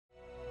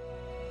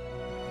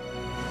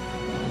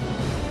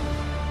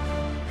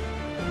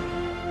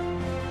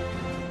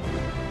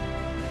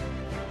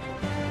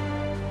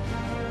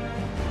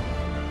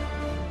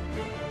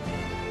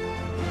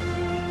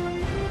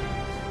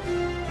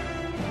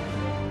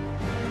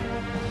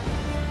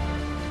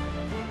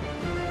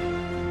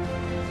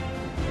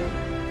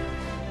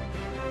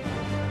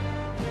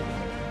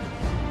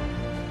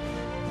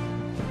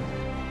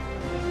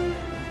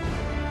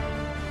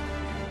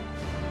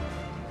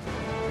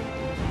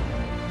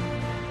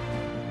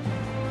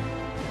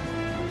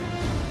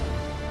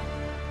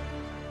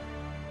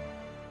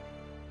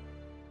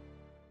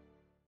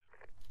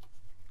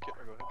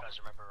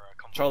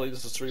Charlie,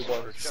 this is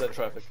 3-1, send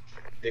traffic.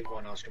 Vic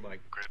 1, Oscar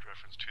Mike. Grid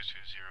reference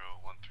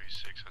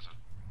 220136 has a...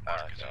 No,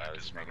 I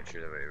was just making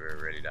sure that we were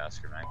ready to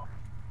Oscar Mike.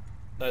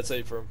 That's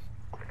A firm.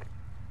 Right.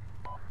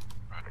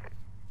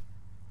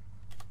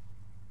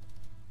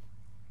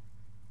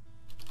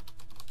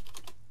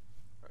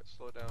 Alright,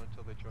 slow down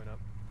until they join up.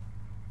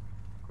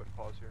 Quick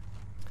pause here.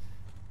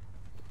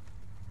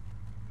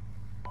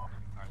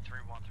 Alright,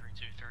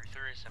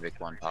 3-1-3-2-3-3. Vic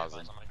 1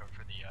 pausing. I'm gonna go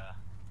for the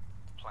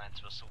plan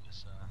to assault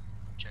this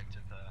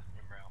objective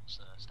in rails.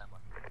 Stand by.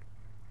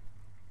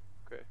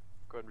 Okay,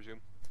 go ahead and resume.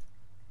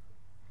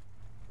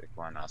 Vic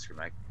 1, Oscar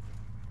Mike.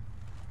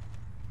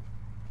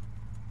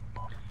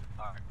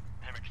 Alright,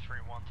 Haymaker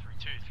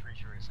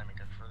 3-1-3-2-3-3 is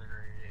Haymaker 3.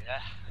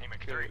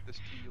 Haymaker 3.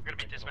 We're gonna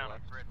be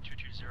dismounting grid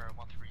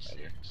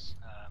 220-136.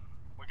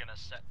 We're gonna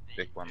set the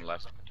Vic 1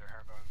 left. up into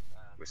Herbo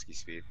Whiskey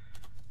speed.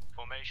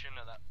 formation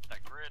of that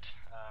grid.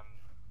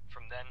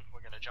 From then,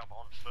 we're gonna jump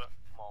on foot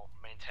while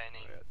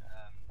maintaining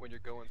when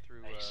you're going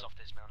through a soft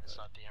dismount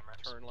inside the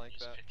MRAPs. turn like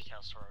that, 50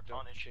 cal store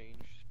don't advantage.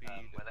 change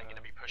speed. We're then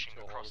gonna be pushing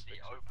until across all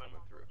the Vics are open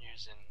coming through.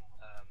 using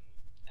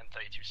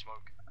M32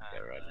 smoke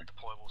and right.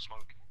 deployable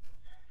smoke.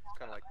 It's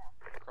kind of like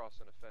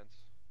crossing a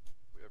fence.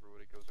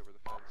 Everybody goes over the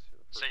fence.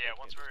 So yeah,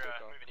 once we're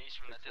moving east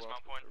from that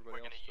dismount point,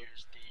 we're going to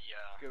use the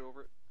get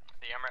over it.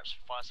 The MRAPs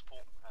for fire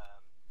support,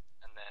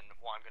 and then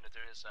what I'm going to do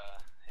is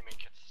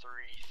Haymaker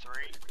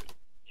 3-3.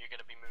 You're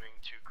going to be moving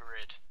to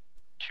grid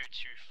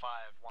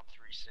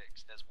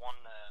 225-136. There's one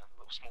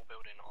little small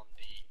building on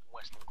the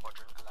western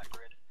quadrant of that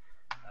grid.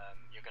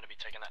 You're going to be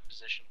taking that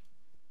position.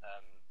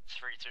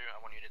 3-2. I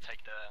want you to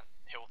take the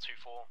hill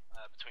 2-4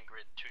 between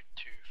grid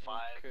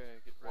 225, Okay,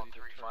 get ready to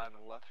 135, turn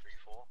and left.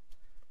 134,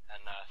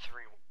 and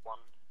 3-1.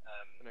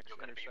 You're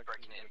going to be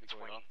breaking it in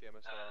between two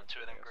of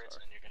them grids,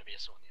 and you're going to be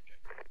assaulting the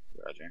objective.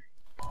 Roger.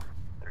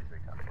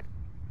 33 copy.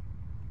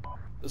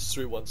 This is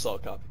 3-1, solid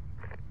copy.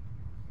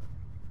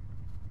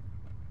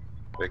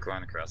 Vic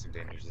 1 crossing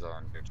danger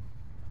zone. 3-2.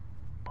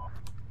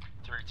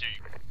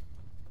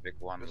 Vic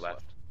 1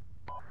 left.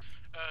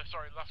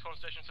 Sorry, last call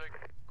station 6.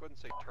 Go ahead and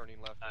say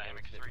turning left.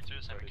 Haymaker 3-2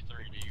 is Haymaker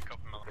 3. Do you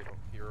copy They me? don't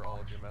hear all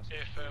of your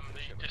messages. If the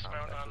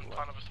dismount and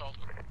plan of assault.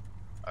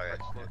 Oh yeah.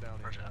 Slow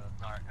down. Roger.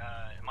 Alright,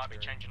 it might be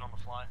changing on the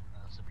fly,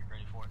 so be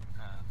ready for it.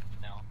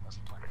 For now, that's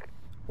the plan.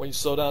 When you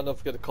slow down, don't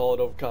forget to call it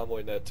over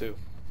convoy net too.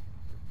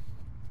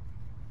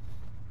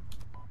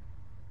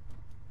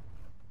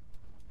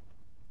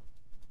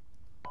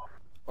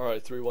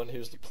 Alright, 3-1,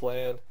 here's the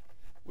plan.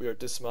 We are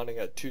dismounting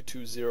at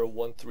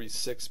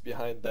 220136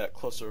 behind that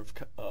cluster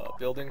of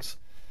buildings.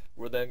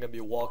 We're then going to be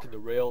walking the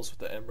rails with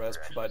the MRAS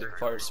providing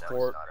fire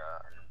support.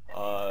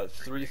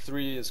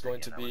 3-3 is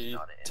going to be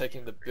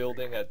taking the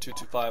building at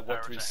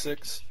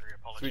 225-136.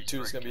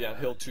 3-2 is going to be on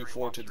hill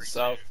 2-4 to the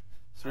south.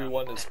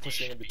 3-1 is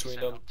pushing in between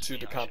them to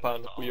the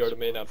compound. We are the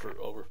main effort,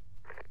 over.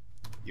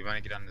 You want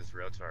to get on this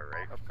rail to our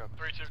right?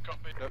 3-2,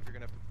 copy. Nope, you're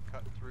gonna have to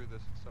cut through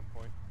this at some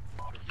point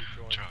to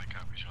rejoin. Charlie,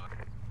 copy, Charlie.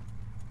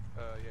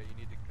 Yeah, you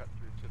need to cut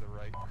through to the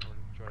right and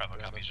join Bravo,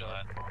 the copy, MSR.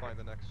 Charlie. Find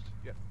the next.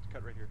 Yeah,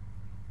 cut right here.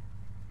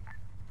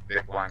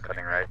 Vic 1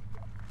 cutting right.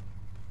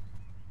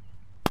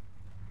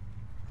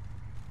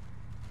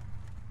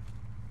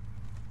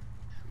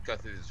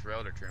 Cut through this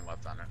road or turn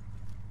left on it?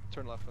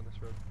 Turn left on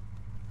this road.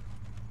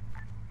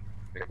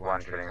 Vic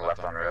 1 turning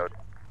left on road.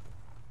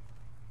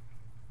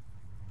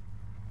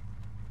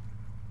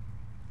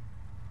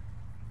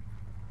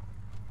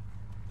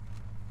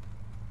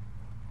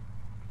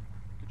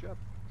 Good job.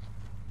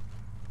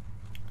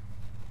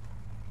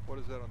 What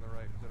is that on the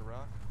right? Is that a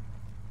rock?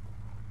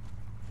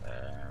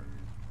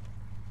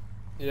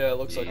 Yeah, it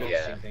looks like Yeah.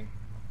 it. Same thing.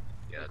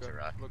 Yeah, that's a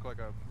rock. Looked like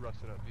a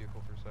rusted up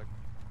vehicle for a sec.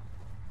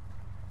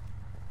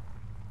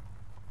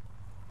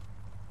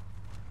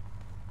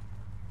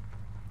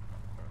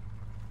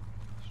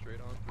 Straight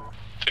on through.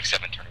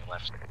 6-7 turning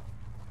left.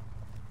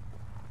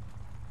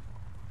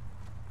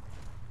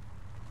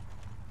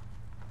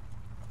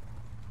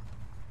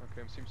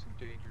 Okay, I'm seeing some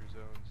danger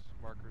zones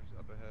markers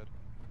up ahead.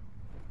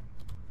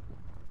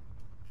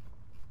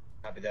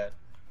 Copy that.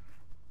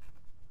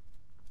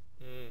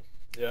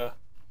 Yeah.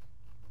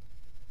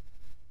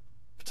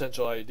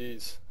 Potential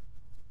IEDs.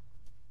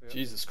 Yep.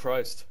 Jesus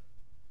Christ.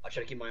 I'll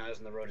try to keep my eyes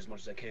on the road as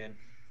much as I can.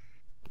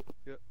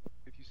 Yep.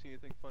 If you see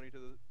anything funny to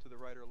the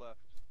right or left,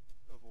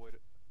 avoid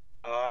it.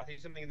 I think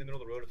something in the middle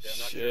of the road up there. I'm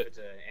not sure if it's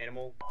an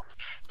animal.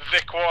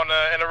 Vic 1,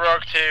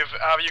 interrogative.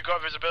 Have you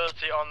got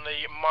visibility on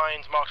the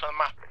mines marked on the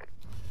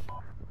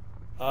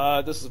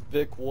map? This is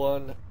Vic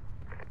 1.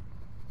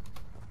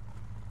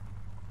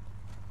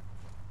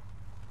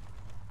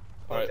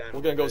 Alright,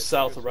 we're gonna go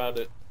south around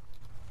it.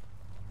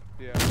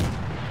 Yeah.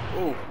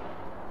 Ooh.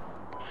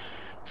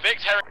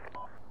 Vic's Harry.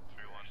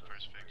 3-1,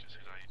 first Vic, just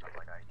hit IED.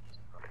 Roger,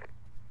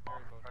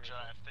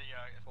 if the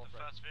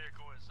first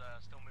vehicle is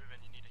still moving,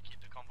 you need to keep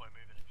the convoy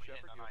moving. If we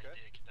hit an IED,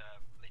 it could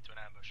lead to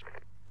an ambush.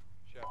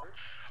 Shepard.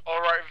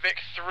 Alright,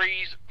 Vic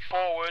 3's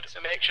forward.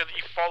 Make sure that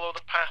you follow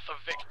the path of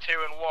Vic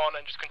 2 and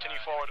 1 and just continue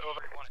forward.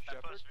 Over. If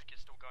that first Vic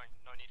is still going,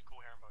 no need to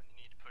call herringbone.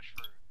 You need to push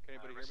through. Can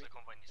anybody hear me? The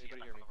convoy needs to get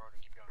Anybody back hear on me? the road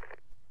and keep going.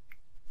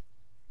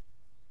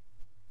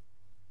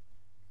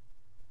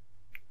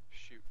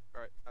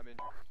 Alright, I'm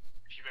injured.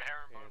 If you go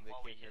herringbone And they while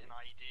we can't hit hear an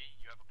IED,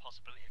 you have a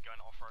possibility of going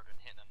off-road and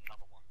hitting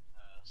another one.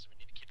 So we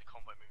need to keep the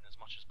convoy moving as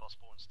much as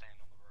possible and staying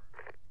on the road.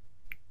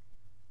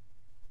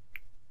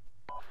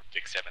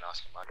 Big 7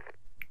 asking Mike.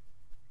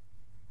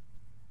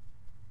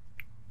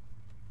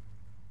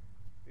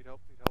 Need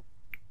help, need help.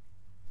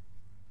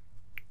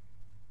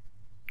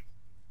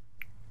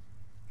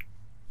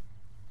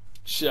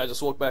 Shit, I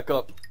just woke back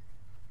up.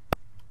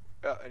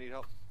 Yeah, I need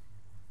help.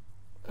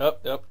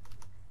 Yep.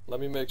 Let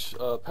me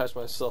patch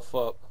myself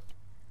up.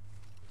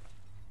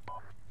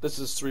 This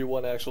is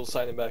 3-1 actual,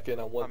 signing back in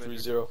on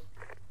 130.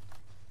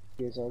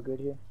 You guys all good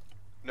here?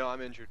 No,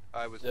 I'm injured.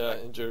 I was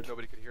injured.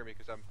 Nobody could hear me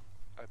because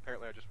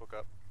apparently I just woke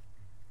up.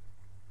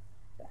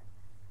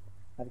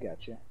 I've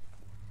got you.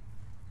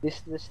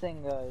 This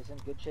thing is in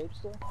good shape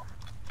still?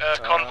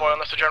 Convoy,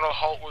 unless the general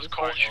halt was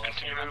called, you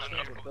continue moving.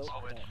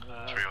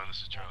 3-1,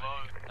 this is Charlie.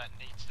 Although that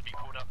needs to be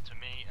called up to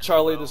me.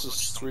 Charlie, this is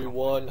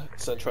 3-1,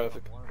 send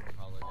traffic.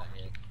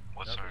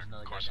 What's our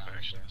course of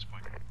action at this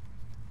point?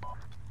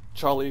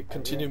 Charlie,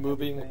 continue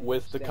moving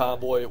with the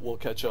convoy, we'll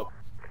catch up.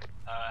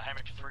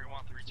 Haymaker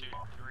 3-1, 3-2,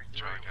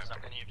 3-3, was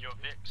that any of your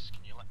Vics?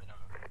 Can you let me know?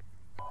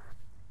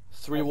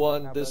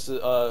 3-1, this is,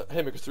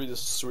 Haymaker 3, this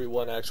is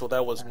 3-1 actual,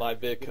 that was my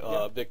Vic,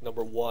 Vic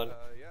number 1,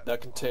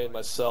 that contained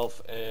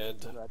myself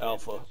and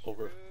Alpha,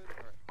 over.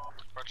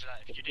 Roger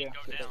that, if you didn't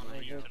go down, I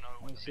need to know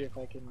Let me see if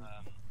I can...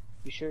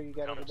 You sure you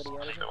got everybody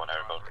out of here?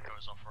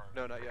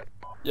 No, not yet.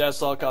 Yeah,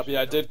 solid copy,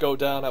 I did go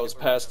down, I was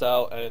passed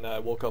out, and I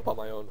woke up on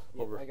my own,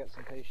 over. I got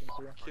some patients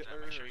here. Okay,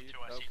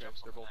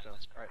 they're both down.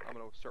 Alright, I'm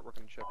gonna start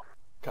working the ship.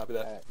 Copy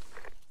that. Alright.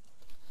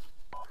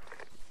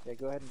 Yeah,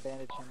 go ahead and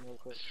bandage him real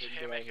quick. So we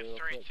can get out of Haymaker here real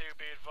 3-2, quick.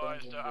 be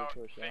advised that our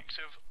Choice, yeah. Vics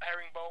have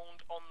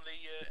herringboned on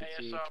the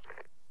Fatigue. ASR.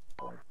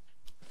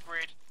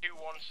 Grid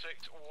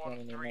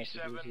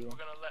 216137, we're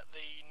going to let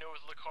the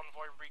nose of the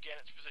convoy regain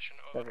its position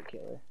over. Perfect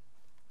killer.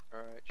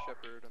 Alright,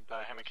 Shepard, I'm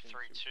done. Haymaker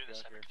 3-2, this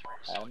Haymaker 3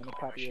 is I'm gonna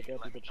copy your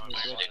deputy, but you need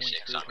to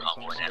Six on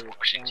convoy and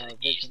pushing to the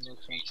east.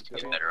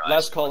 Get better eyes.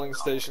 Last calling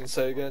station,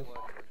 say again.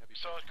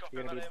 So it's copy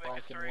You're on gonna be Haymaker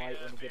black and 3, white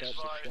when you be get out,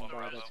 so advised stand there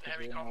by, is that's 'cause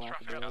heavy you're in the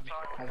traffic lap at of that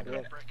Have a time,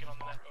 good. braking on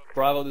the net over.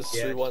 Bravo, this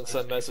is 3-1,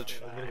 send message.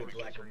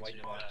 Black and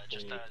white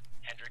just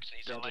Hendrix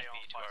needs to lay on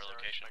to our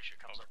location.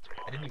 comes up to me.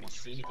 I didn't even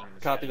see anything. In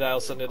the Copy that,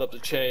 I'll send it up the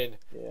chain.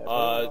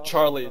 Yeah,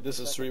 Charlie, this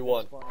is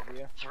 3-1.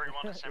 3-1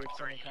 and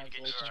 7-3, you need to get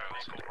your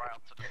vehicle right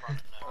up to the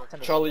front.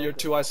 Charlie, you're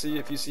 2IC,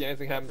 if you see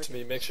anything happen to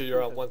me, make sure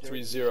you're on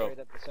 130. Straight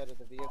up the side of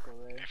the vehicle,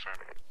 right?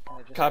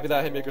 Copy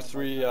that, Haymaker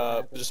 3,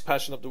 just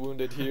patching up the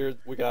wounded here.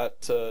 We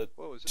got 2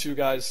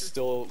 guys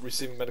still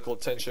receiving medical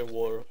attention.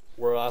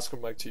 We're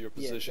asking Mike to your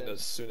position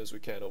as soon as we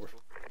can, over.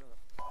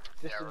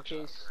 Just in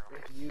case,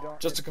 if you don't...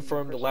 Just to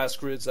confirm the last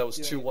grids, that was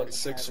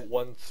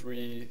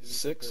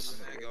 216136.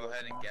 I'm gonna go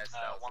ahead and guess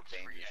that was the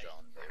danger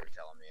zone they were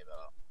telling me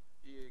about.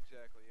 Yeah,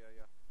 exactly,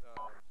 yeah.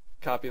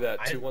 Copy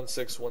that,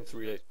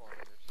 216138.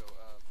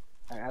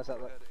 Alright, how's that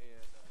look?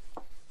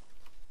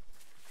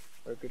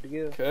 We're good to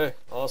go. Okay,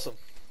 awesome.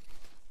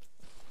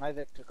 My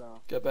Vic took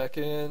off. Get back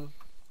in.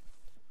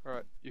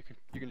 Alright, you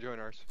can join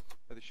ours.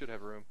 They should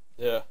have room.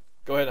 Yeah,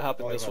 go ahead and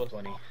hop in this one.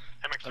 Haymaker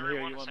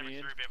 3-1 and 7-3, be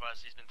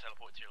advised, he's been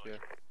teleported to your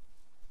location.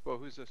 Whoa,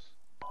 who's this?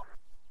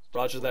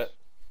 Roger that.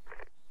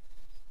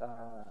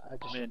 I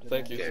just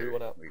Thank you,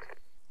 3-1 out.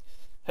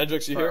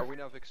 Hendrix, you here? Are we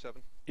now Vic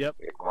 7? Yep.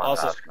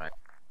 Awesome.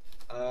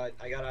 I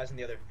got eyes on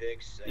the other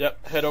Vics.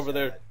 Yep, head over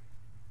there.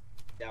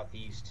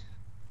 Southeast.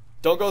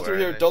 Don't go through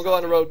here, don't go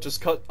on the road, just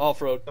cut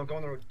off-road. Don't go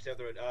on the road, south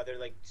the road. They're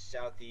like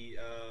southeast,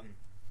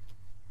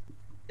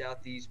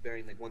 southeast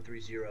bearing like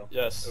 130.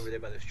 Yes. Over there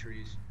by those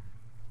trees.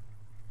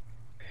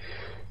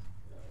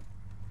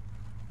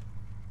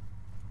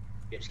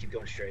 Yeah, just keep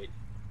going straight.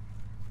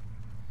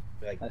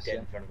 They're like dead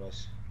in front of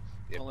us.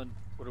 Yep. Colin,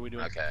 what are we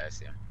doing? Okay, I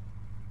see him.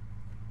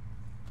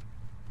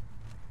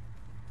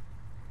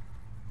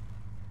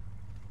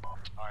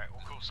 Alright,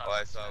 we'll call All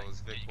I saw was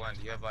Vic 1.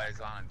 Do you have eyes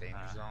on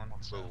danger zone?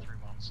 Boom.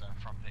 3-1's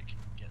front Vic.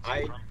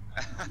 I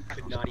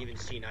could not even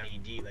see an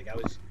IED. Like I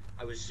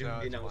was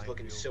zoomed in. I was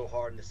looking so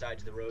hard on the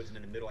sides of the roads, and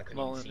in the middle I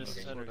couldn't even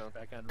see anything.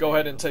 Go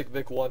ahead and take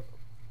Vic 1.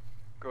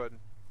 Go ahead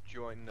and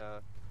join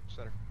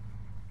center.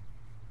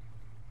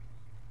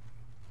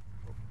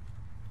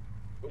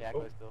 Yeah,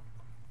 go still.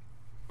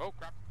 Oh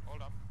crap!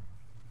 Hold up.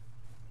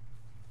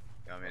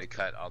 You want me to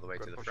cut all the way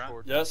to the front?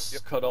 Forward. Yes,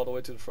 Yep. cut all the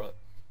way to the front.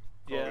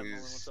 Yeah, Who's-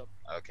 Colin, what's up?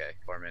 Okay,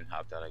 Foreman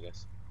hopped out, I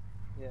guess.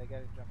 Yeah, I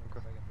gotta jump in for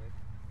a second, Vic.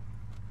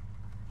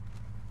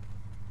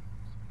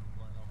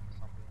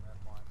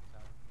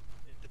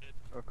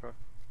 Okay.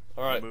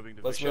 Alright,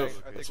 let's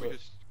move. I think we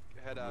just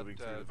head out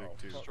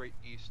straight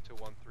east to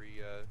 13.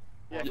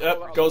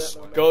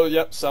 Yep,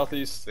 yep,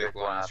 southeast. Vic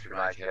 1, Oscar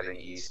Mike heading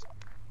east.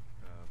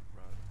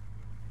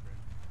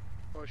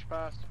 Push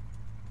fast.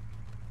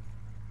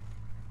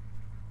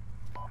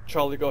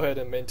 Charlie, go ahead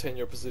and maintain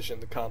your position.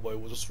 The convoy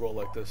will just roll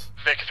like this.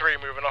 Vic 3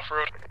 moving off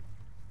road.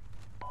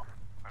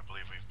 I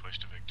believe we've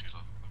pushed to Vic 2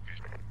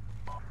 location.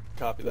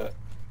 Copy that.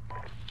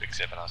 Big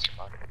 7 asking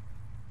Mike.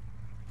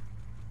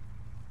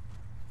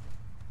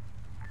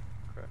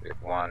 Vic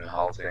 1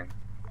 halting.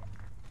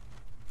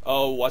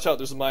 Oh, watch out,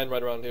 there's a mine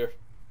right around here.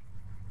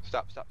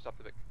 Stop the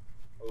Vic.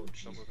 Oh, Don't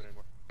jeez. move it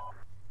anymore.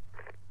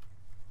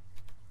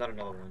 Not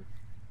another one.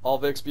 All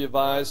Vics be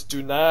advised,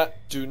 do not,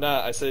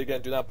 I say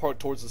again, do not park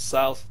towards the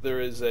south. There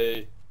is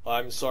a,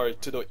 I'm sorry,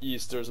 to the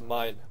east, there's a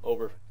mine.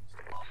 Over.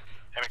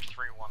 Haymaker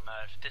 3-1,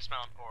 if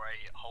dismount or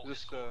a hold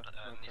is called,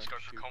 needs to go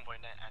for convoy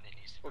net and it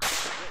needs to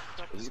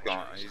be...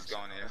 He's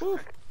going in. Woo.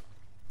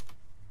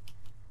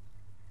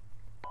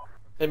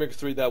 Haymaker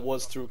 3, that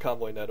was through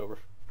convoy net, over.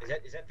 Is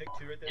that Vic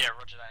 2 right there? Yeah,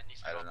 roger that. It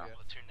needs to go for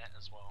Platoon net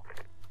as well.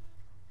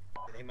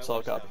 They might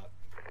Solid want copy. to stop.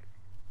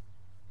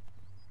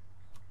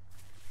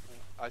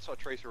 I saw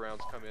tracer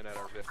rounds come in at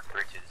our Vic.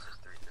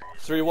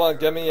 3-1,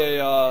 get me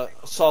a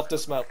soft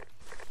dismount.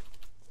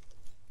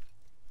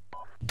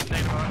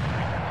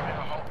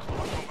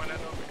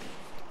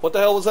 What the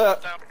hell was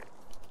that?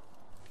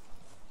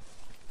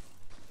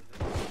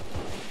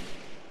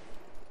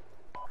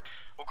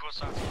 We'll call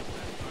south.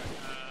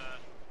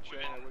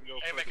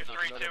 Haymaker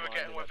 3-2, we're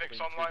getting with Vic's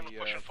online, we're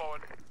pushing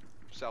forward.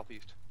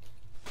 Southeast.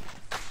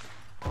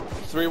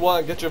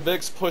 3-1, get your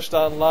Vics pushed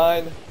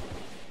online.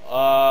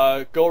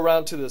 Go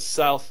around to the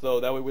south though,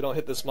 that way we don't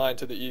hit this mine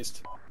to the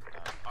east.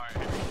 Alright,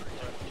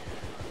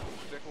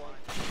 Vic 1.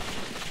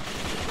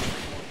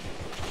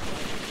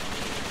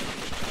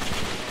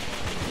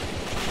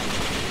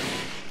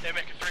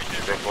 Haymaker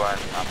 3-2. Vic 1,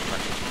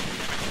 compliment.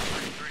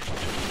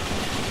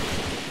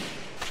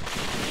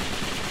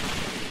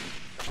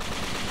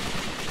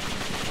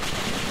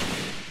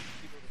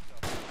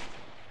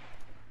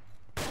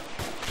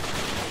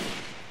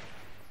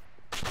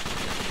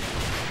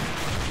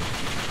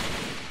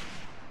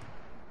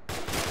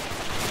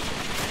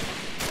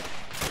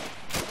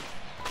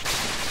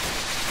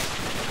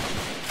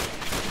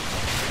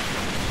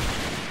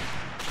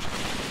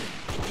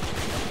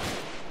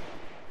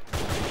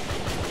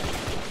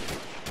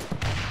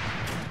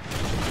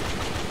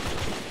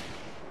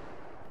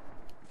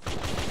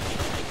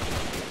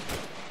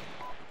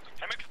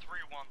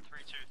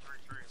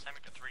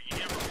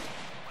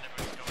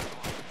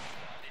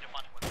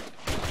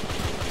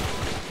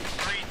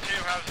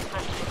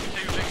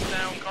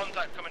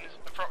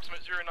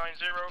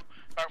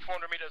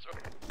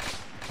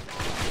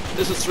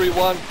 This is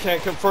 3-1, can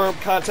confirm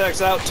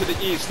contacts out to the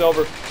east,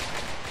 over.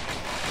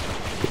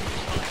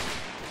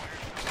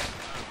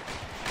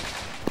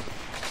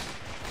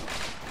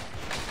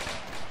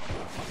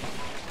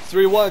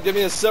 Give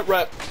me a sit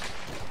rep.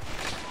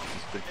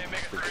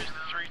 Haymaker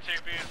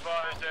 3-2, be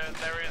advised,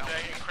 there is an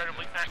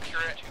incredibly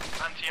accurate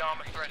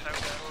anti-armor threat out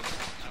there.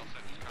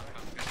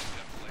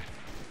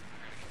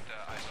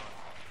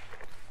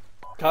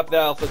 Copy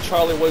that, Alpha.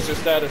 Charlie, what is your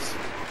status?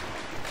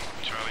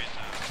 Charlie's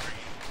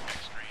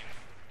screen,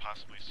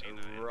 possibly seen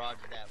it.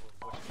 Roger that,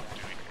 we're pushing back.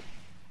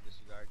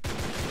 Disregard.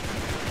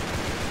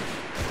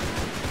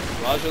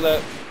 Roger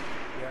that.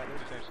 Yeah,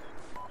 there's tracer.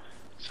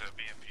 It's a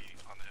BMP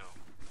on the hill.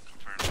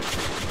 Confirmed.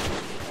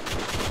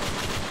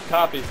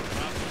 Copy.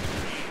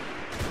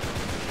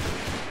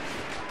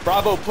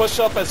 Bravo, push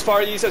up as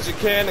far east as you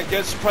can and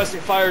get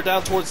suppressing fire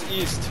down towards the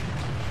east.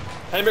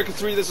 Haymaker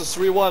 3, this is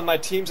 3-1. My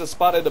teams have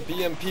spotted a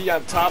BMP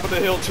on top of the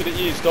hill to the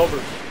east.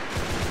 Over.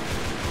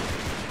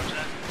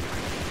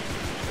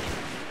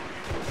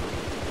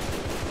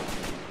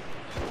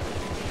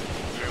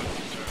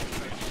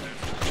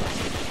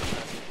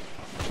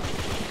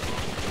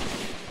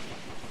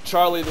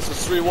 Charlie, this is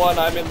 3-1.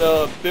 I'm in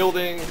the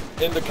building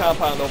in the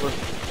compound. Over.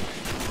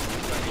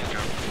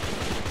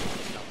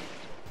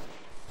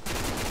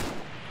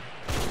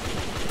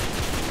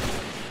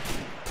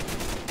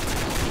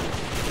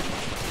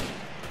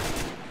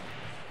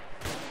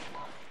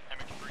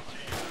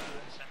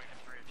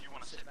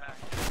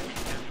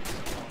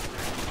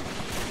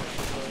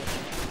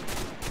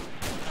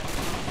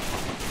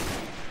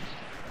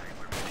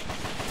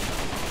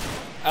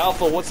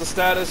 Alpha, what's the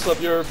status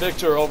of your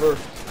Victor? Over.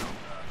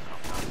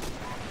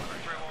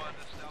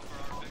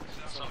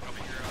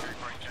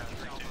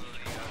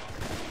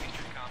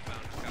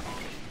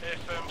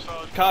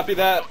 Copy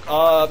that.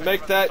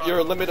 Make that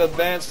your limit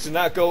advance. Do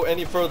not go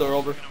any further.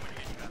 Over.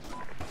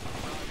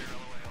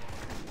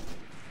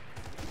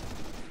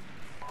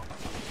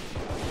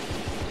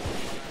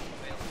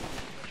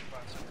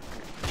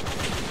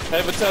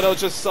 Hey, Potato,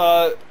 just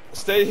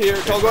stay here.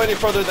 Don't go any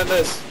further than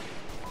this.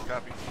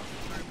 Copy.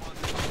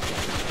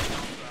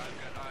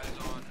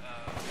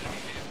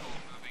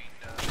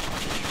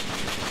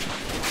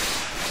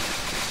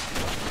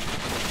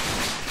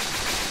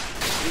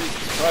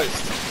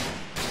 Christ.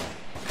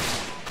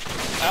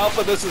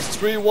 Alpha, this is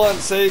 3-1.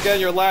 Say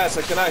again your last.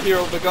 I cannot hear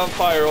over the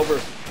gunfire.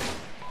 Over.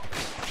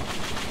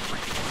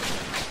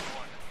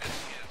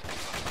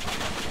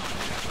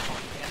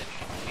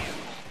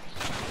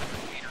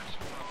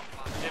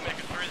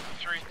 Haymaker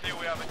 3-2,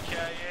 we have a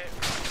KA.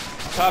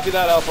 Copy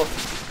that, Alpha.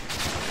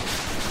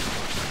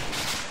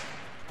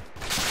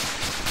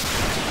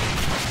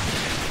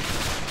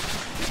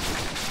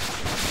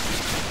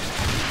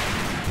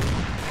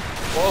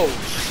 Whoa,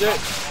 shit.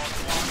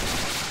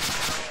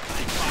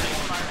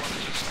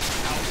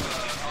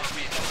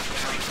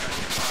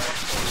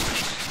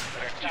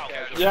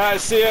 Yeah, I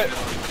see it.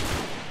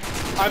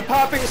 I'm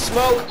popping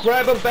smoke.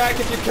 Grab him back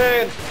if you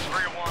can. 3-1.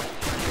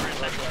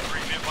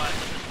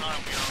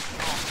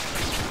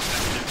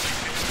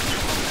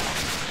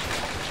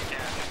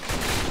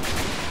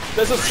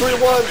 This is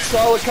 3-1.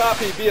 Solid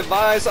copy. Be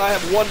advised, I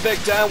have 1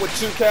 Vic down with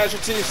 2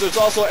 casualties. There's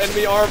also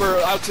enemy armor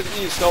out to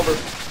the east. Over.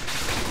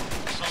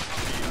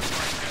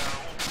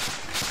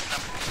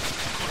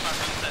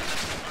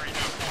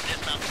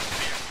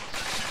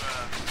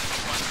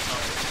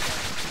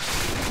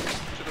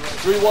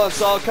 3-1,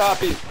 solid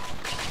copy.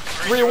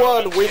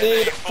 3-1, we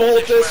need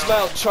full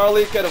dismount.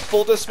 Charlie, get a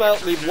full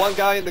dismount. Leave 1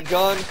 guy in the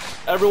gun.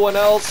 Everyone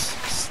else,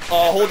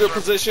 hold your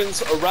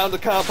positions around the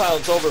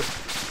compounds. Over.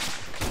 Suppress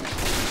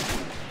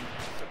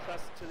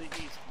to the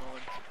east,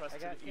 Mullen. Suppress to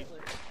the east.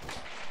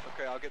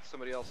 Okay, I'll get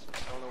somebody else.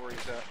 I don't know where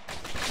he's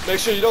at. Make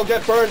sure you don't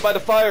get burned by the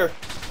fire.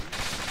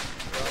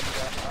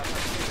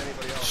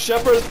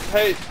 Shepard,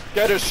 hey,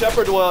 Getter,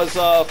 Shepard was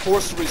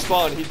forced to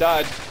respawn. He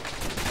died.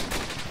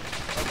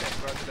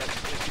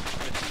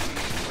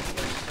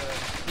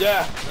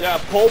 Yeah,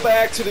 pull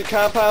back to the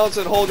compounds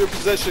and hold your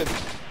position.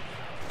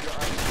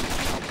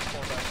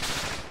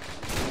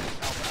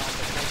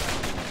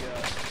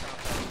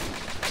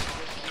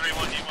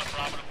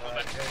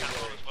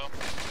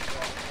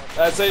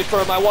 That's a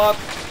firm. I want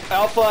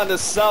Alpha on the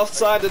south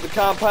side of the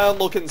compound,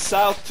 looking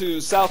south to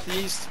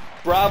southeast.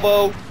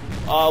 Bravo,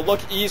 look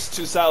east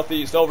to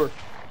southeast. Over.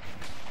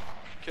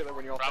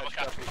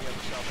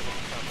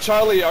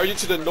 Charlie, are you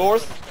to the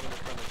north?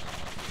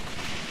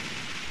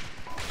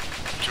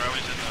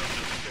 Charlie's in the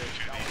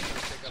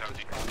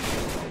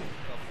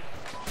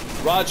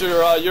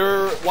Roger,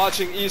 you're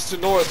watching east to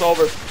north.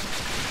 Over.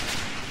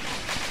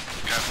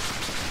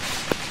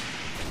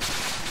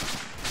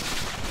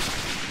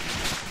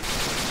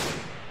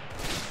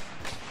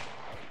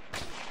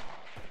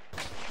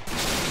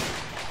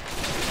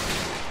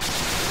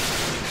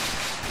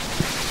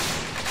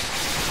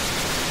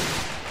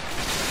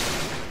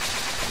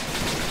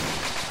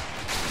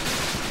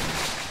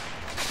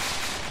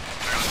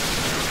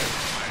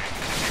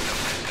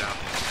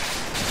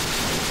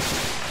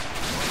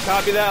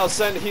 Copy that, I'll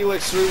send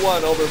Helix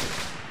 3-1, over.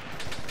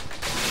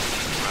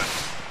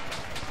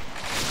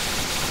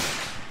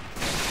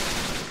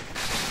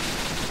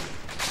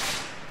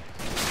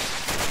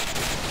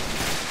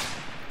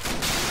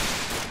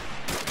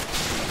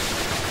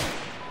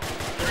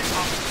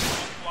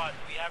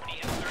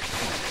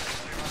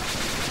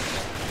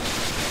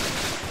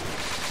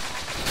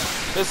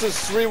 This is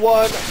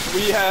 3-1,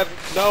 we have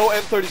no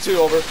M32,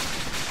 over.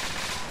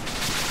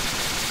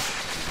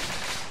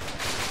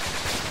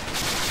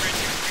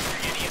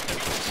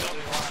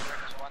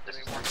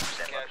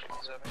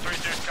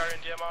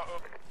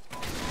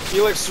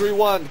 Helix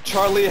 3-1,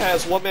 Charlie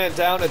has 1 man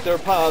down at their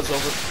pause.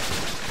 Over.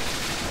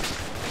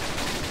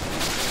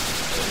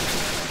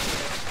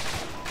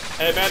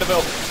 Hey,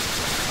 Mandeville.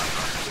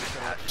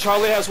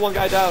 Charlie has 1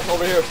 guy down.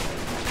 Over here.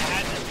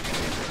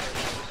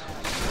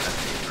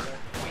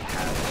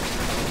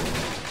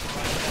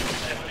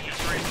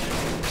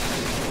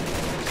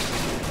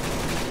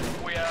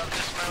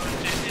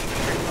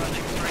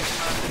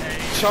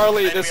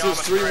 Charlie, this is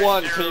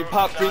 3-1. Can you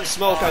pop green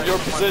smoke on your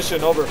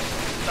position? Over.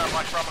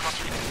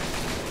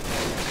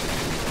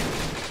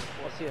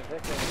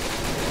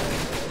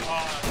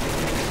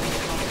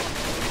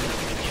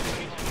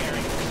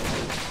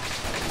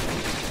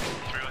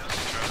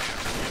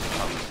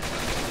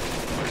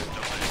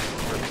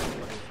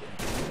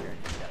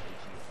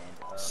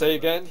 Say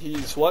again,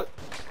 he's what?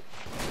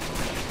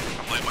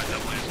 I'm late, my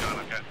double A's gone.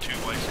 I've got 2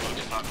 white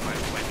smokes popped by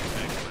lightning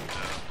big,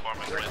 but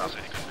Corman said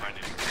he couldn't find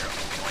anything.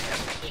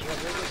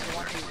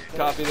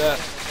 Copy that.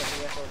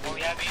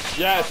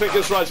 Yeah, I think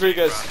it's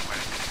Rodriguez.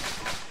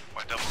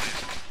 My double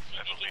A's.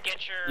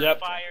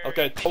 Yep.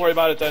 Okay, don't worry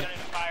about it then.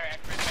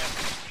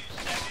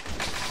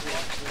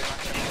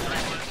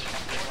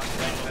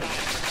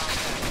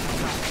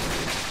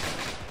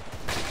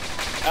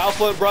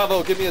 Alpha and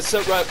Bravo, give me a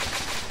sit rep.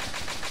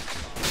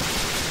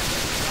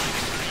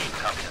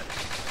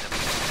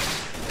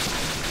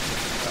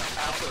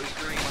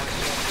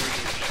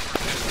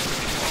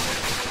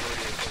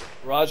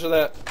 Roger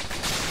that.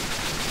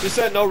 You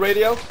said no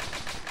radio?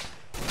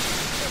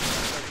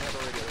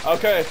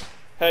 Okay.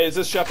 Hey, is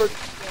this Shepard?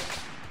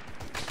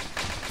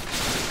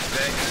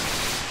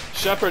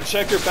 Shepard,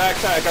 check your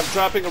backpack. I'm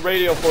dropping a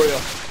radio for you.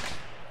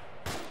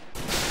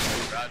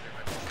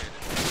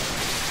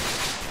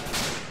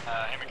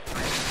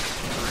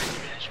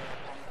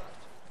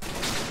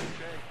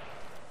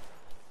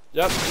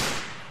 Yep.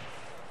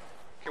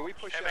 Can we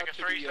push out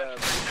to the,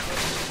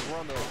 we're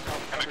on the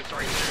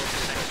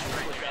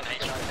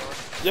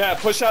Yeah,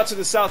 push out to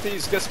the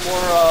southeast, get some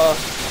more,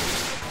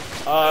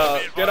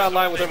 get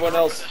online with everyone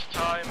else.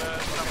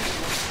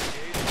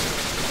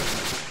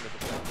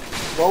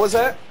 What was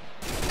that?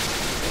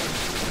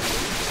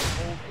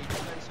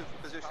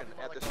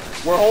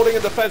 We're holding a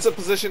defensive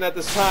position at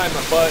this time,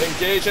 but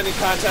engage any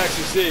contacts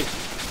you see.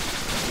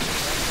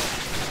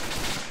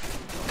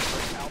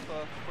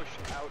 Alpha, push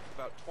out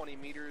about 20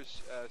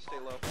 meters, stay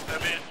low.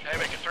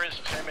 Haymaker 3, this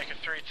is Haymaker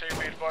 3-2,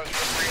 be advised.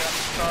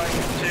 side,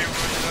 2,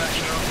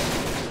 direction up.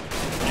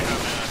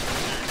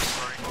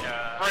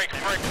 Break.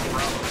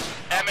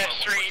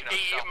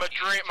 MS3E,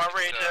 Madrid, my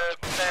radar,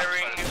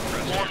 bearing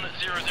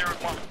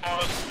 100 miles,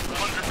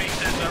 100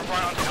 meters,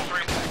 right on top of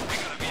 3.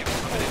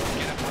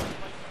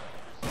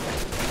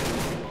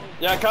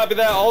 Yeah, copy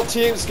that. All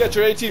teams, get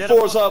your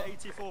AT4s up.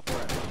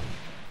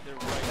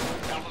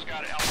 Alpha's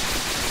got it,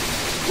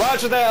 Alpha.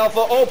 Roger that,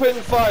 Alpha. Open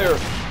fire.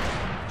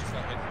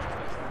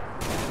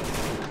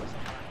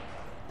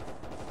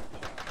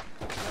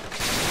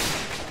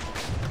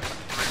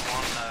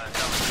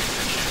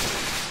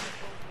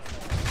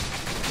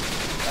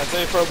 That's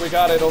A-firm, we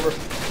got it, over.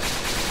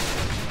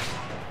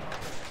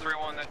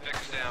 3-1, that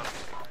Vic's down.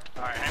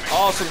 Alright,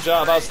 Awesome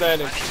job,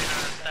 outstanding. I need you to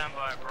stand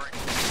by, break.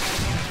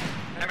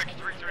 Haymaker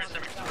 3-3 and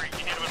 73,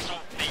 you need to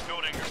assault the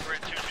building of grid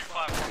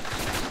 225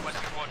 from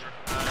western quadrant.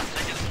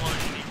 Take it as slow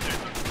as you need to.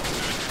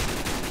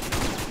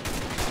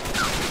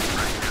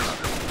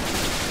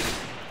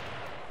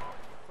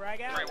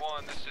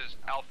 3-1, this is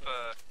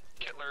Alpha.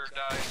 Kittler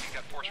died, he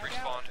got force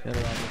respawn.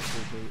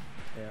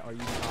 Yeah, are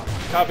you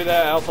Copy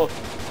that, Alpha.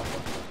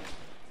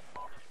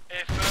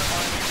 If I'm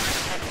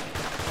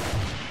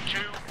 2,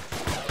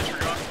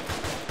 disregard.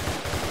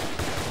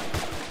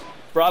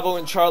 Bravo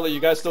and Charlie,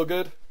 you guys still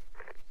good?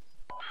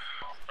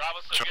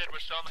 Bravo's still good, we're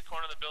still on the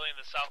corner of the building in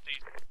the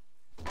southeast.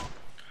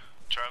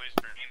 Charlie's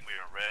green, we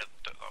are red.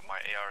 My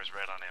AR is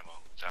red on ammo.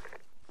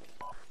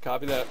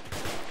 Copy that.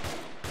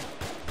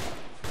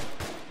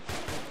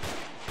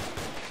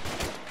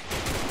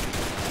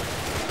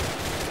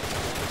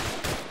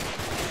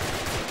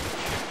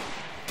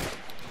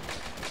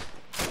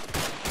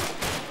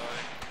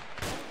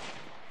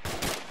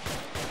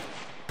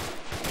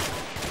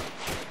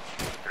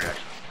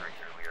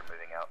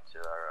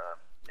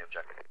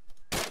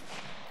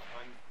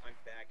 I'm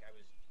back. I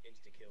was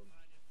insta-killed.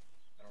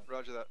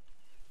 Roger that.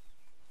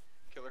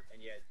 Killer.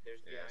 And yet,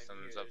 there's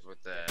something's up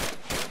with that.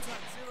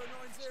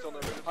 Still no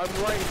movement.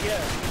 I'm right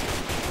here.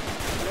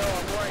 No,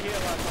 I'm right here,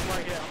 lads. I'm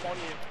right here. I'm on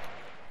you.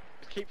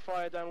 Just keep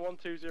fire down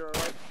 120,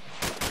 right?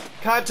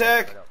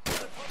 Contact.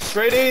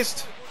 Straight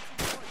east.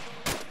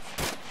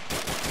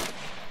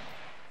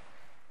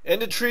 In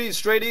the trees,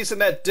 straight east in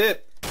that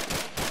dip.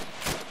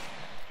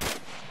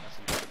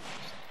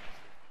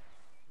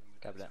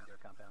 Copy that.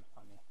 Compound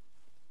on me.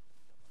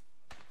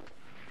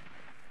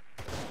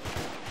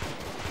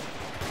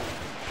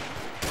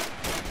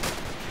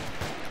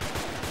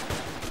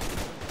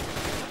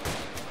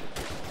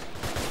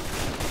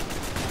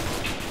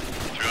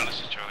 To be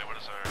honest, Charlie, what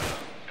is our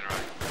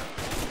interaction?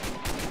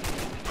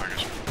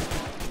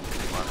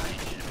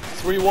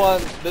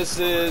 3-1, this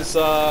is,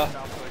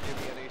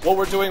 what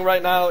we're doing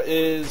right now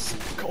is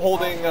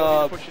holding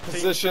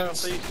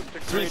positions.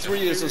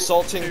 3-3 is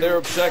assaulting their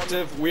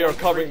objective. We are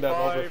covering them,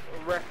 over.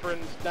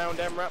 Reference down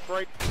MRAP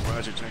right.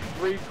 Roger, team.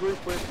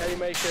 Regroup with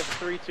Haymaker,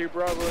 3-2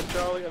 Bravo and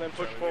Charlie, and then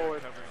push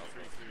forward.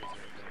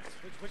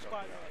 Which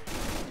squad?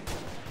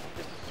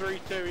 This is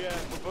 3-2, yeah.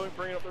 We're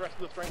bringing up the rest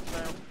of the strength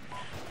now.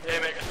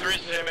 Haymaker 3 to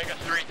Haymaker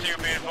 3-2,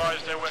 be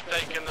advised that we're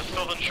taking the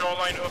southern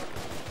shoreline up.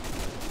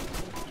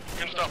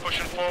 We can start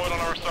pushing forward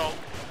on our assault.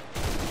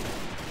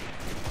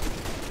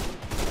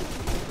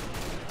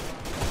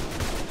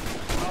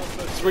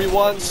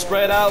 3-1,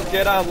 spread out,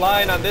 get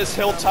online on this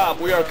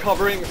hilltop. We are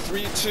covering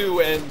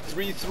 3-2 and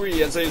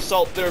 3-3 as they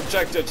assault their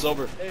objectives,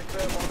 over. If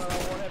I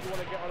want everyone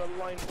to get on a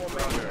line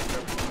formation,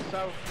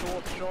 south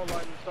towards the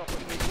shoreline and stop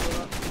with me for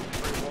that.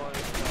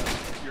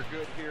 3-1, you're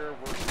good here.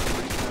 We're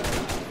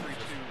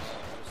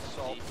 3-2's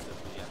assault.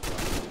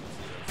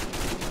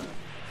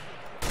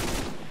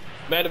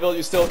 Mandeville,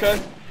 you still okay?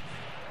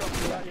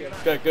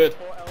 Okay, good.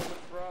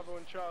 Bravo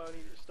and Charlie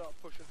need to start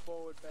pushing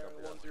forward,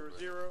 bearing 100.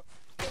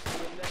 Get to the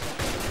next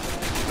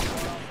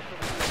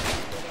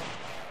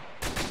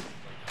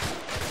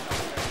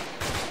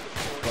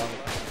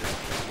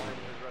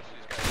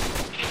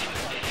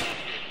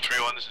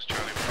 3-1, this is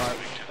Charlie. We're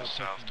moving to the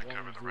south to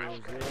cover the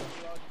rifle.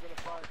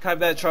 Copy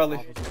that,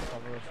 Charlie.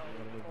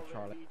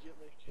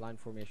 Line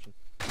formation.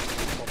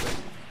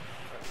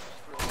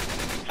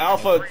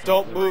 Alpha,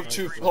 don't move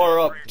too far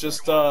up.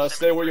 Just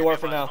stay where you are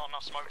for now.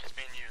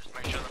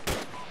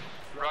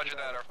 Roger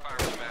that, our fire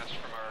was matched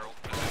from our old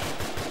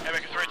position.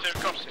 Haymaker 3-2,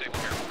 come stable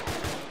here.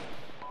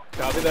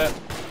 Copy that.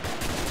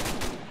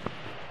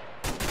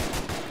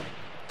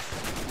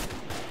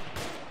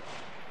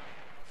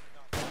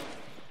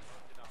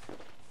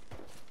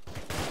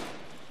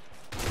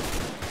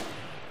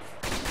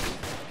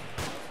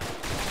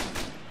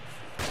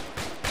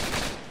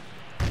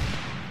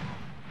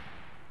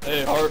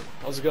 Hey, Hart,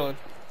 how's it going?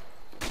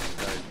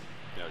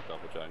 Yeah,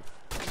 double check.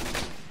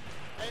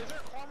 Hey, is there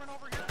a corpsman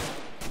over here?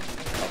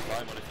 I'll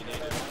find one if you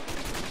need it.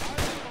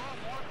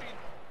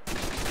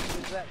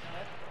 Who's that,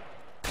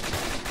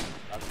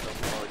 That's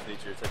stuff Morris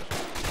needs your attention.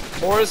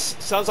 Morris,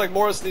 sounds like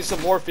Morris needs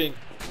some morphine.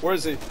 Where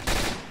is he? Or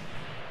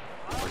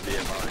DMR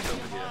is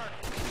over here.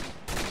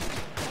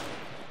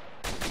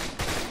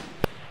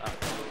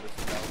 After all this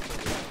is down, so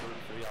we have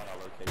 3 on our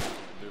location.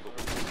 Move up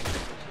with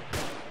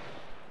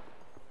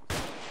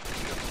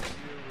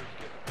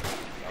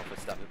Alpha,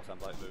 stand up, stand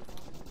by, move.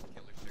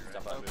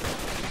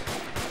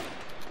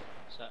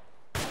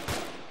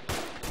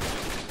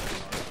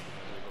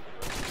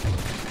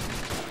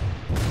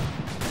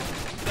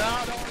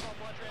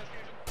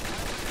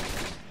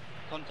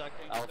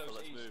 Alpha,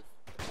 let's move.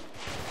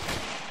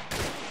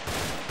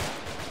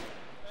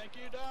 Thank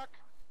you, Doc.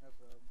 No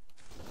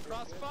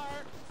problem.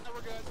 Crossfire. Now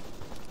we're good.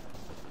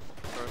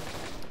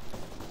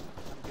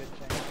 I'm good,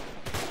 Shane.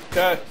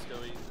 Okay. Let's go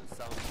east and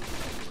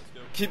south. Let's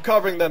go. Keep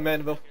covering them,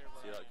 Mandeville.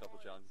 See you like a couple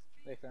chances.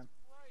 Hey, fam.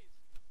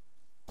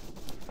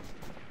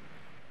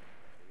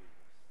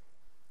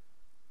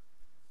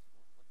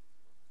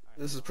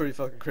 This is pretty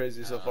fucking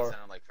crazy so far.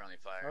 Sounded like friendly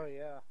fire. Oh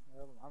yeah,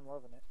 I'm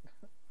loving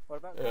it. What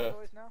about Yeah.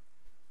 Cowboys now?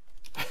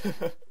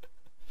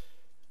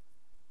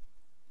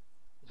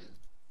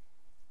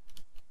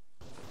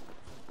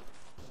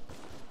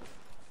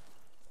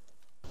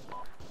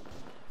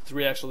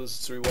 Three actually, this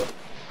is 3-1.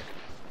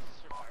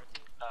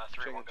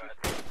 3-1, go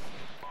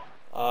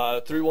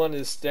ahead. 3-1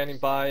 is standing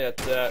by at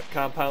the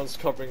compounds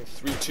covering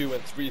 3-2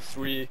 and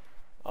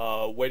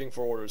 3-3, waiting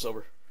for orders,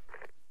 over.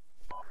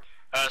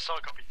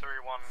 Solid copy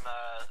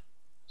 3-1,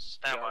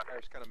 stand Yeah, by. our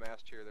guys kind of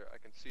massed here. I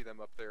can see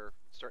them up there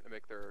starting to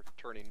make their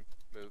turning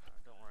move.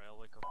 Don't worry, I'll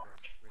wake up.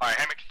 Alright,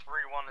 Haymaker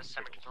 3-1 is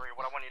Haymaker 3.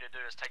 What I want you to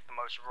do is take the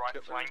most right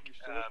Shepard, flank you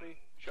still with me?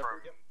 from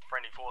Shepard?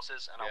 friendly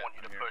forces, and I Yeah, want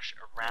you to I'm here. push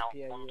around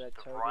Yeah, you had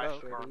the target right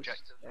straight for east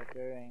objective. at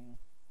bearing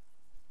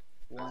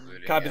 1.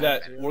 Looting, Copy yeah,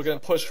 that. man. We're gonna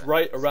push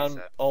right around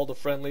Set. all the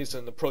friendlies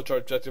and approach our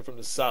objective from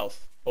the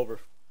south, over.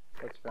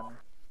 That's friendly.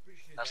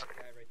 That's that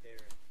guy right there.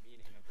 Me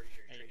and him, I'm pretty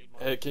sure traded.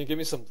 Hey, can you give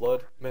me some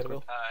blood,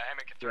 Mandeville?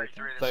 Haymaker 3-3,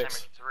 this is Thanks.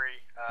 Haymaker 3.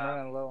 I'm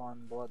running low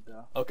on blood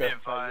though. Okay. Be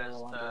advised,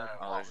 Oh,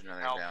 there's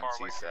another how down far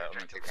away CSAT. I'm from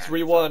gonna the take that.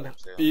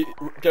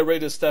 3-1, get ready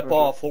to step Okay.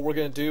 off. What we're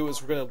gonna do is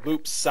we're gonna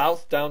loop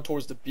south down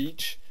towards the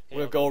beach.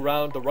 We're gonna go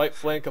around the right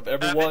flank of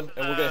everyone,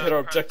 and we're gonna hit our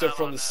objective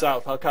from the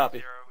south. How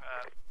copy?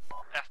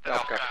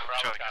 Okay.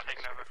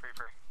 Taking over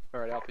 3-3.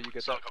 Alright, Alpha, you get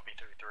that. Solid copy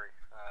 3-3.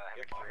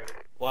 Haymaker 3.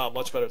 Wow,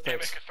 much better,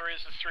 thanks. Haymaker 3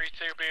 is a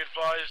 3-2, be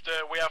advised,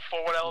 we have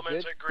forward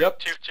elements good? at grid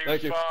Yep,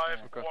 thank you. 225,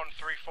 Okay.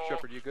 134.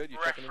 Shepard, you good? You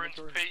checking Reference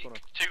inventory? peak,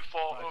 What's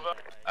 24, over.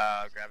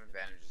 Grabbing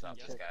bandages off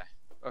this guy.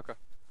 Okay.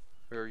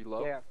 Are you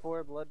low? Yeah,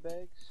 4 blood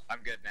bags. I'm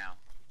good now.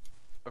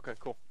 Okay,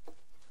 cool.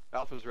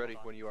 Alpha's ready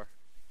when you are.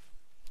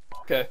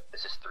 Okay,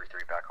 This is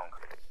 3-3 back home.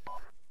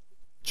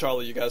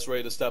 Charlie, you guys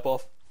ready to step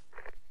off?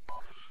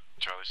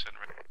 Charlie said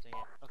right. Dang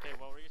it. Okay,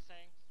 what were you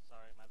saying?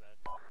 Sorry, my bad.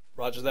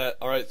 Roger that.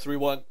 Alright,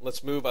 3-1,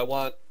 let's move. I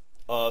want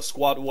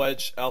squad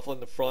wedge, Alpha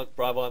in the front,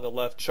 Bravo on the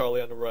left, Charlie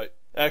on the right.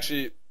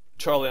 Actually,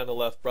 Charlie on the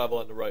left, Bravo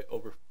on the right,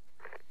 over.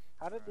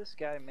 How did this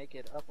guy make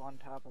it up on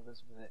top of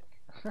his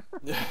Vic?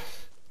 Yeah.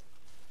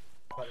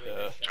 By the way, Yeah.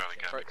 nice shot, Charlie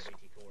got Shepard, it.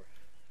 84.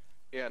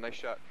 Yeah, nice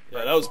shot.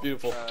 Yeah, that was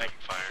beautiful. Taking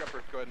fire.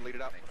 Shepard, go ahead and lead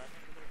it out.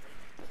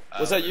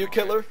 Was that you,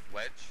 Kittler?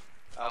 Wedge?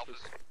 Alpha's.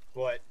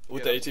 What?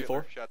 With Yeah, the that was AT4?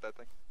 Hitler, shot that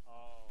thing. Oh.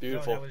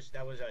 Beautiful. No,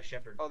 that was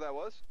Shepard. Oh, that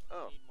was?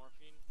 Oh. Need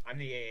morphine? I'm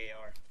the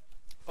AAR.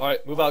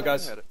 Alright, move out,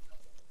 guys. Alright,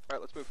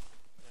 let's move.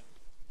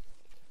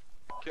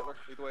 Kittler,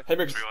 lead the way.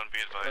 Haymaker, 3-1, be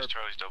advised,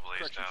 Charlie's double A's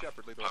Correction, down.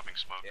 Shepard, lead the way. Popping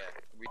smoke. Yeah,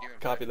 we doing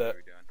Copy fine. that. What are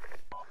we doing?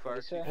 Fire.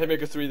 What'd you say?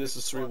 Haymaker 3, this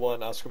is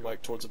 3-1, Oscar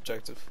Mike towards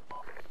objective.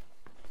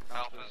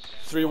 Alpha's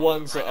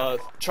 3-1's,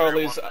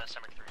 Charlie's, 3-1,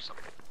 Haymaker 3,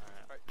 solid.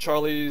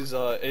 Charlie's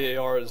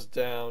AAR is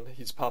down,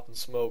 he's popping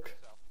smoke.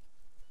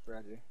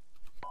 Roger.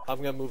 I'm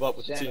gonna move up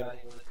with the Stand team. by.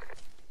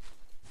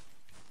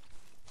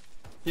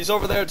 He's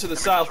over there to the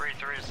south.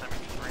 3-3 is Haymaker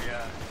 3, you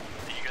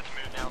get to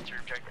move now to your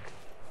objective.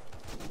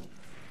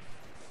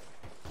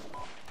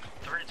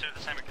 3-2,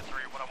 this Haymaker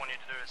 3, what I want you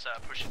to do is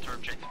push into your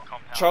objective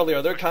compound. Charlie,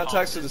 are there Push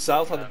contacts past to the it,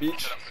 south on the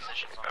beach? set up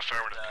positions on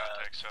affirmative the,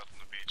 contact south on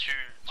the beach. 2,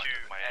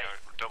 My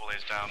double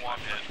A's down, 1, one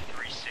hit.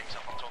 3, 6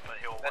 up on top of the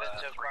hill,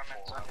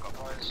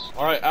 3-4.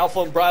 Alright, Alpha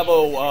and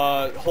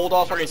Bravo, hold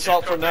off on the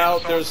assault for now.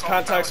 There's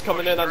contacts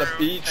coming in on the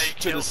beach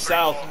to the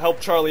south. Help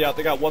Charlie out,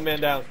 they got one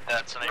man down.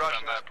 That's an affirm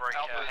break,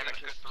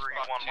 Haymaker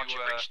 3-1, once you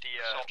reach the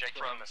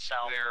objective on the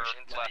south, push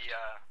into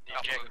the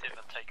objective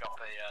and take up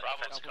a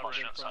defensive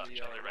coverage outside of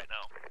Charlie right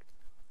now.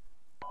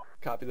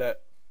 Copy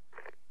that.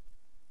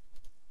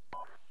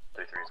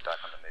 3-3 is back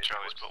on the move.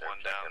 Charlie's put one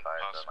down,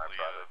 possibly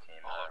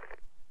all up.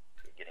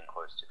 Getting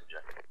close to the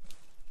objective.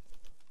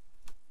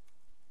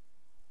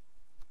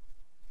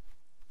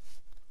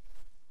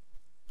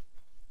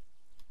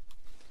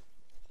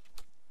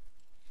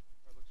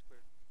 Looks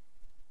clear.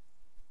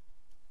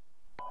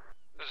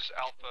 This is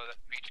Alpha, that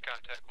beach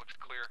contact looks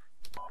clear.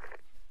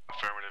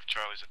 Affirmative,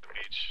 Charlie's at the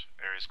beach.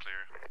 Area's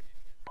clear.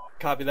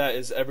 Copy that.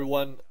 Is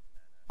everyone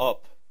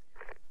up?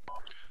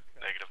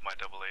 Negative, my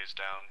double A's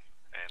down,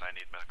 and I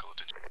need medical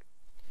attention.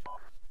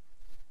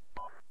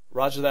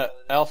 Roger that.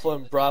 Alpha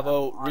and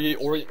Bravo,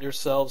 reorient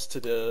yourselves to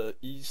the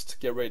east.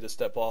 Get ready to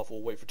step off.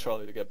 We'll wait for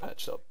Charlie to get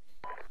patched up.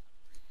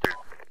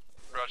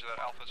 Roger that,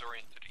 Alpha's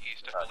oriented to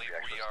east. I believe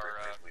we are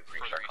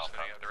further east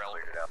than any other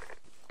element.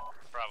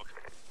 Bravo.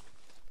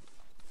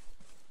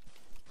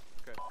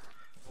 Okay.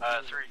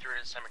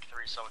 3-3 is Haymaker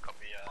 3, solid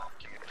copy.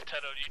 Give me a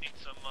Potato, do you need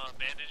some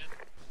bandages?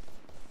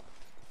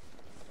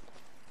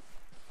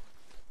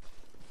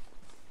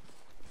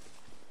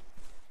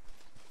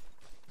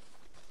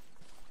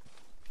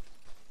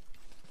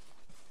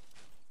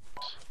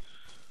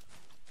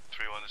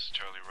 This is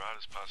Charlie Rod,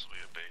 is possibly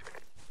a bait.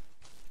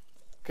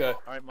 Okay.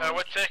 Alright,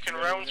 we're taking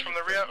rounds from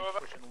the rear, over.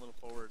 Pushing a little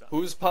forward.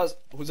 Who's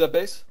at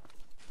base?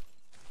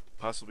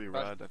 Possibly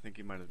Rod. I think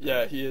he might have.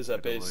 Yeah, he is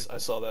at base. I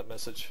saw that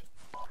message.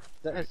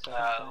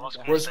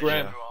 Where's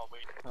Graham?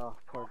 Oh,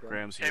 poor guy.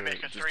 Graham's here.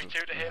 Haymaker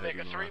 3-2 to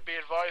Haymaker 3, be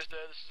advised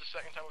this is the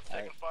second time we've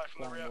taken fire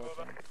from the rear,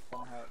 over.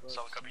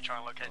 So copy, try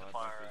and locate the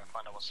fire,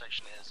 find out what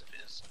section it is, if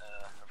it is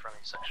a friendly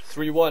section.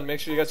 3-1, make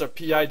sure you guys are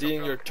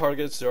PIDing your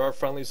targets. There are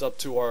friendlies up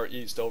to our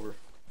east, over.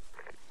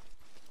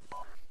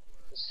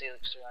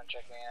 Celix 3-1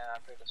 checking in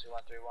on frequency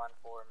 131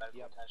 for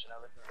medical attention,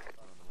 over.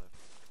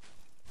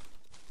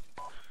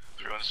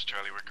 3-1, this is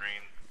Charlie, we're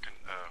green,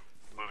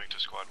 moving to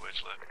squad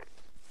wedge left.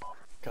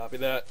 Copy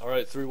that.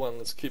 Alright, 3-1,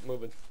 let's keep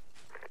moving.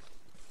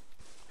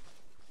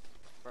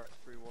 Alright,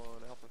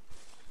 3-1 Alpha.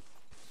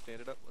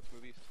 Stand it up, let's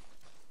move east.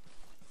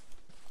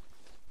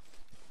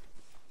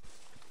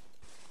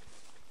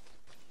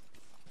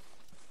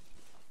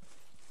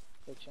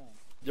 Hey, Shane.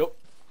 Yup.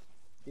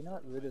 Do you know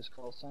what Ruda's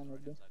call sign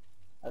would be?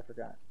 I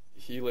forgot.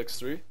 Helix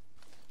 3.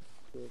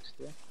 Helix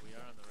 3? We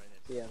are on the right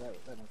end. Yeah,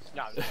 that makes sense.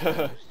 No,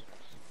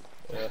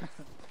 Yeah.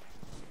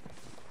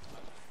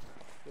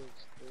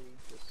 Helix 3,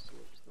 just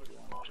Helix 3.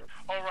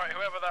 Alright,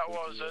 whoever that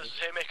was, this is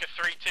Haymaker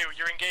 3-2.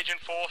 You're engaging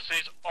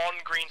forces on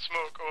green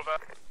smoke, over.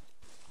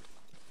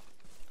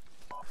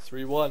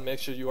 3-1, make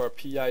sure you are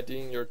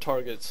PIDing your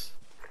targets.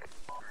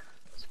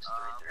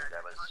 6-3-3,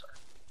 that was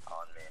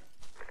on me.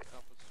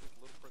 Alpha's a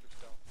little further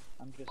south.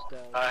 I'm just,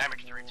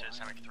 Haymaker 3-2,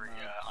 Haymaker 3,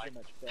 I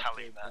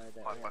tally that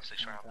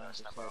 556 around the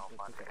standby on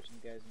pick up some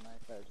guys in my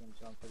fire zone,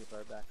 so I'm pretty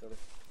far back, over.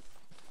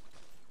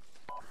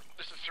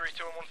 This is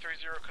 3-2 and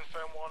 130,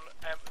 confirm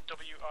 1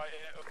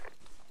 MWIA, over.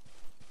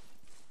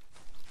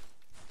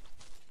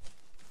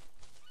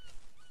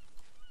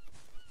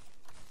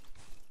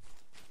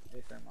 Hey,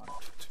 Fairmont.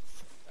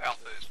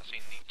 Alpha is seeing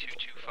the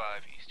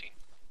 225 easting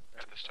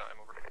at this time,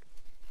 over.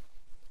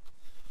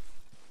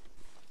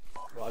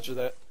 Roger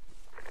that.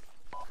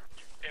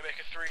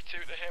 Haymaker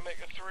 3-2 to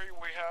Haymaker 3,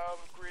 we have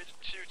grid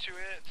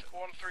 228,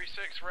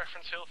 136,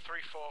 reference hill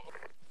 34.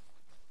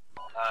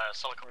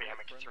 Solid copy,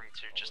 Haymaker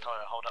 3-2, just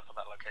hold up at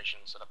that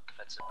location, set up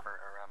defensive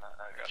perimeter around that.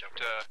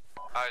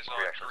 Eyes on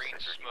green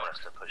smoke.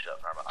 To push up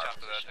from top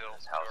of that hill.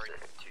 House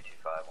at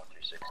 225,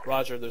 136.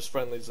 Roger, there's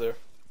friendlies there.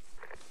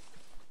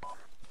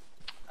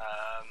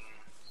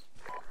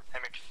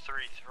 Haymaker 3-3,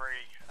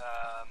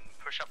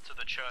 push up to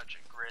the church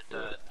at grid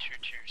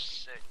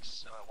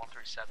 226,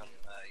 137,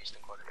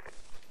 eastern quadrant.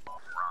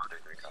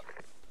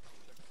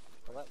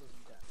 Well, that was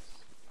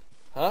intense.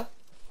 Huh?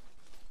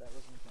 That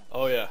was intense.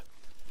 Oh yeah.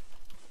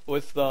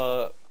 With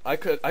I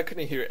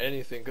couldn't hear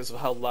anything because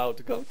of how loud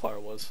the gunfire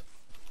was.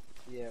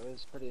 Yeah, it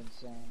was pretty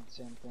insane.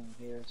 Same thing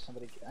here.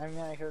 Somebody, I mean,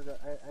 I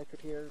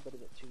could hear, but it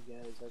was two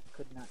guys. I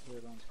could not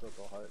hear Lone's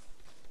Corporal Hart.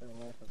 For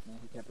the life of me,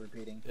 he kept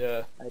repeating.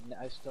 Yeah.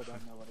 I still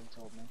don't know what he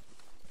told me.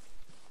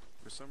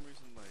 For some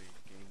reason, my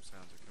game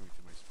sounds are coming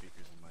through my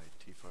speakers and my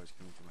T-Far is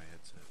coming through my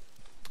headset.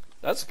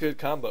 That's a good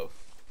combo.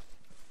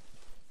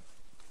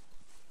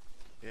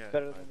 Yeah,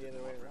 better than the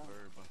other way around.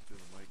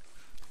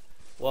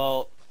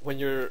 Well, when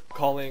you're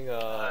calling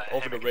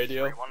over the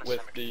radio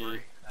with the...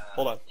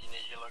 Hold on. You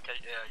need to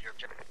locate your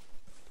objective.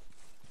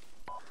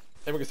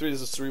 Haymaker 3,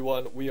 this is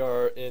 3-1. We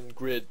are in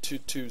grid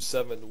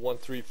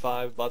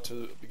 227-135, about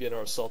to begin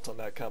our assault on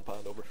that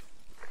compound, over.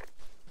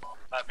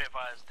 Be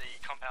advised, the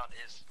compound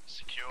is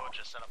secure,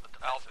 just set up at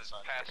the Alpha is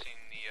passing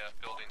the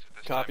buildings at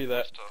this Copy time.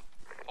 that.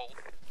 Hold.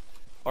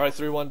 Alright,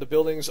 3-1, the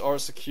buildings are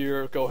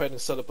secure. Go ahead and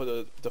set up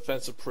a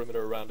defensive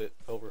perimeter around it,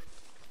 over.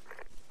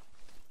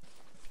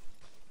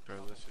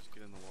 Alright, let's just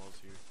get in the walls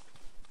here.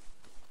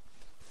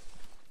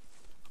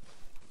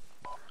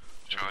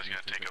 Charlie's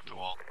gonna take up the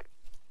wall.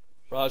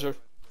 Roger.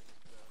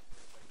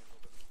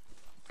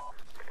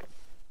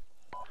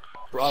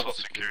 Bravo.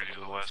 Assault security to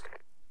the west.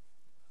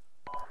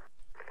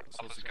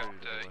 Alpha's got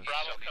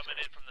Bravo coming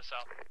in from the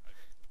south.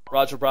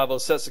 Roger, Bravo.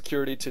 Set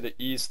security to the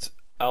east.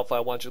 Alpha, I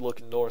want you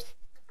looking north.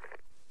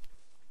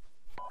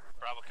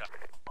 Bravo, copy.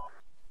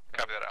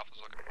 Copy that, Alpha's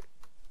looking.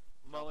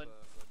 Mullen,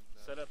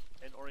 set up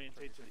and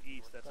orientate to the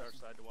east. That's our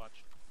side to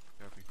watch.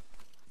 Copy.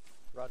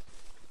 Rod.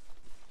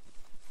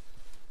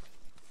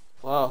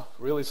 Wow,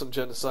 really some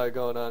genocide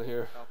going on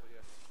here. Alpha,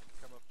 yeah.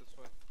 Come up this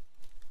way.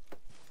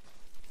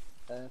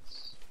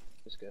 That's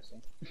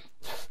disgusting.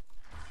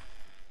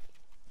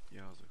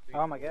 Yeah,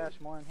 oh my gosh,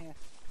 more in here.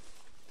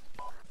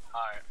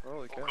 Alright,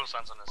 holy cow. cool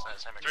signs on this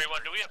same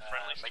 3-1, do we have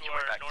friendlies make to your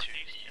way our back to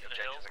northeast the in the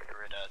objectives hills? at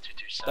grid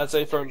 227. That's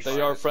affirm.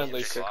 They are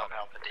friendlies.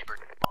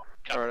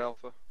 Alright,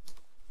 Alpha.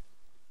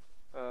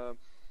 Go ahead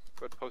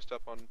and post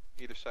up on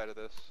either side of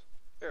this.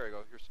 There we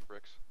go, here's some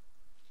bricks.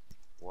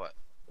 What?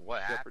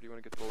 What Shepard, happened? do you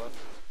want to get to the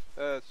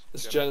left?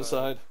 It's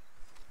genocide.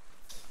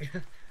 Oh,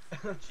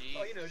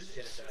 you know, just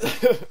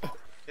genocide.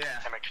 Yeah.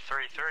 Haymaker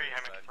 3-3,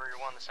 Haymaker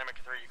 3-1, this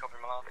Haymaker 3, you copy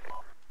Milan?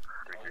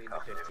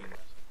 3-3, 15.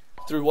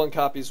 3-1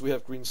 copies. We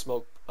have green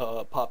smoke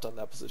popped on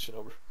that position,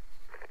 over.